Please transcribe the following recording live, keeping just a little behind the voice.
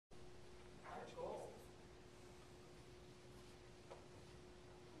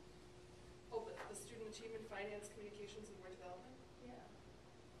achievement, finance, communications, and board development. Yeah.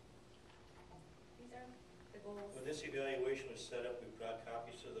 These are the goals. When this evaluation was set up, we brought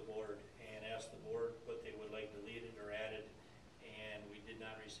copies to the board and asked the board what they would like deleted or added, and we did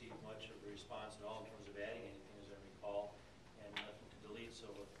not receive much of a response at all in terms of adding anything, as I recall, and nothing to delete. So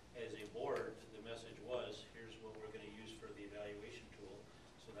as a board, the message was, here's what we're going to use for the evaluation tool.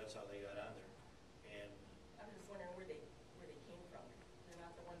 So that's how they got on there. And I'm just wondering where they came from. They're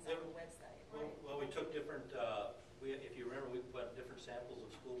not the ones on the website, right? well, we took different, if you remember, we put different samples of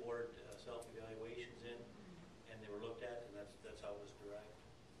school board self-evaluations in, and they were looked at, and that's how it was derived.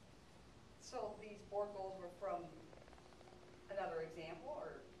 So these board goals were from another example,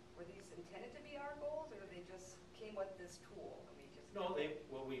 or were these intended to be our goals, or they just came with this tool? I mean, just No,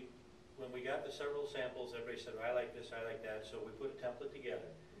 when we got the several samples, everybody said, I like this, I like that, so we put a template together.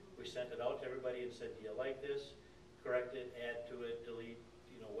 We sent it out to everybody and said, do you like this? Correct it, add to it, delete,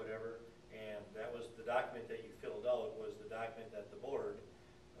 whatever. And that was the document that you filled out, was the document that the board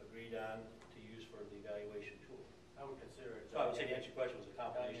agreed on to use for the evaluation tool. I would consider it. So I would say to answer your question, was a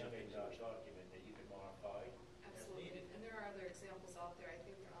combination of dynamic things. document that you can modify as Absolutely. needed. And there are other examples out there. I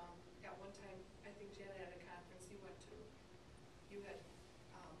think at one time, I think Janet at a conference you went to, you had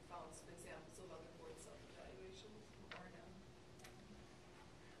found some examples of other board self-evaluations.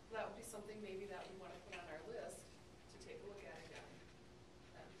 That would be something maybe that we want to put on our list to take a look at again.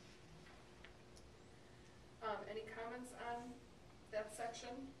 Any comments on that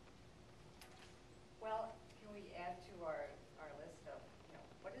section? Well, can we add to our list of,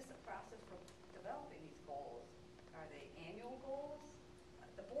 what is the process for developing these goals? Are they annual goals?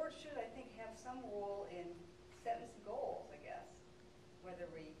 The board should, I think, have some role in setting some goals, I guess. Whether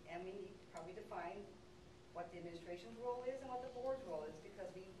we probably define what the administration's role is and what the board's role is, because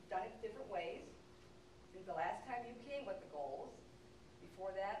we've done it different ways. Since the last time you came with the goals,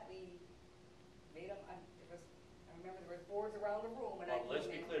 before that we made them, I remember there were boards around the room when Well, let's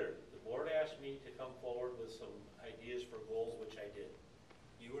be clear. The board asked me to come forward with some ideas for goals, which I did.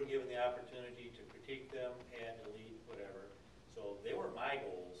 You were given the opportunity to critique them, add, delete, whatever. So they were my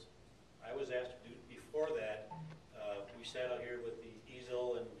goals. I was asked to do, before that, we sat out here with the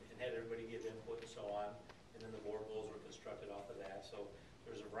easel and had everybody give input and so on, and then the board goals were constructed off of that. So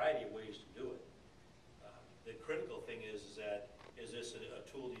there's a variety of ways to do it. The critical thing is that, is this a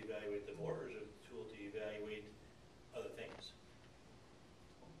tool to evaluate the board, or is it a tool to evaluate other things?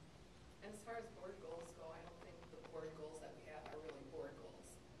 And as far as board goals go, I don't think the board goals that we have are really board goals.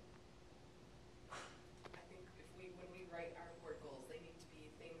 I think when we write our board goals, they need to be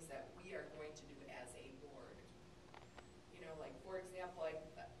things that we are going to do as a board. Like for example, I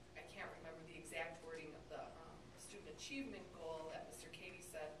can't remember the exact wording of the student achievement goal that Mr. Cady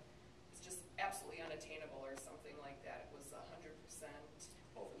said is just absolutely unattainable or something like that. It was 100%.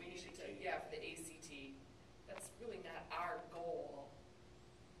 Oh, for the ACT. Yeah, for the ACT. That's really not our goal.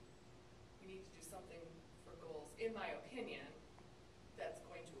 We need to do something for goals, in my opinion, that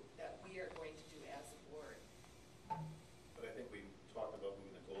we are going to do as a board. But I think we talked about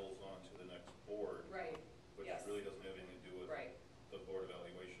moving the goals on to the next board. Right. Which yes. really doesn't have anything to do with right. the board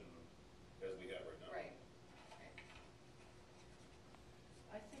evaluation as we have right now. Right.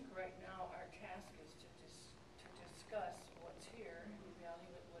 I think right now our task is to discuss what's here and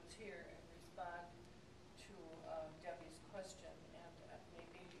evaluate what's here and respond to Debbie's question. And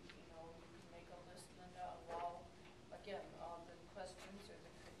maybe, you can make a list, Linda, of all the questions or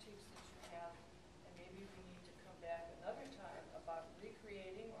the critiques that you have. And maybe we need to come back another time about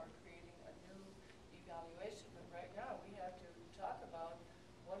recreating or creating a new evaluation. But right now we have to talk about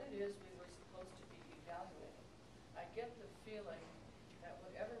what it is we were supposed to be evaluating. I get the feeling that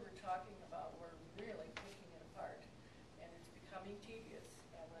whatever we're talking about, we're really picking it apart, and it's becoming tedious.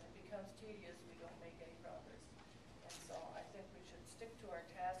 And when it becomes tedious, we don't make any progress. And so I think we should stick to our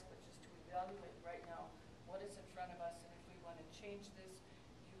task, which is to evaluate right now what is in front of us, and if we want to change this,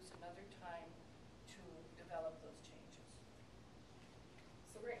 use another time to develop those changes.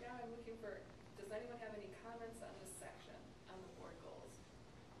 So right now I'm looking for, does anyone have any comments on this section, on the board goals?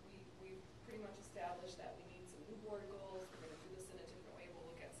 We've pretty much established that we need some new board goals. We're going to do this in a different way.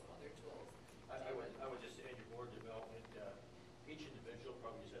 We'll look at some other tools. I would just add your board development. Each individual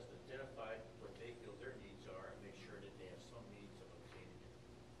probably just has to identify what they feel their needs are and make sure that they have some means of obtaining it.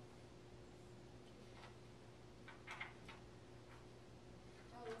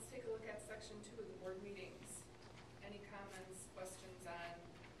 Let's take a look at section 2 of the board meetings. Any comments, questions on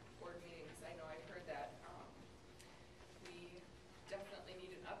board meetings? I know I've heard that we definitely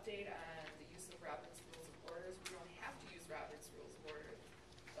need an update on the use of Robert's Rules of Orders. We don't have to use Robert's Rules of Order,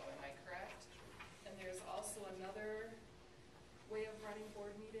 though, am I correct? And there's also another way of running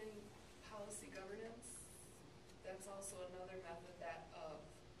board meeting, policy governance. that's also another method that, of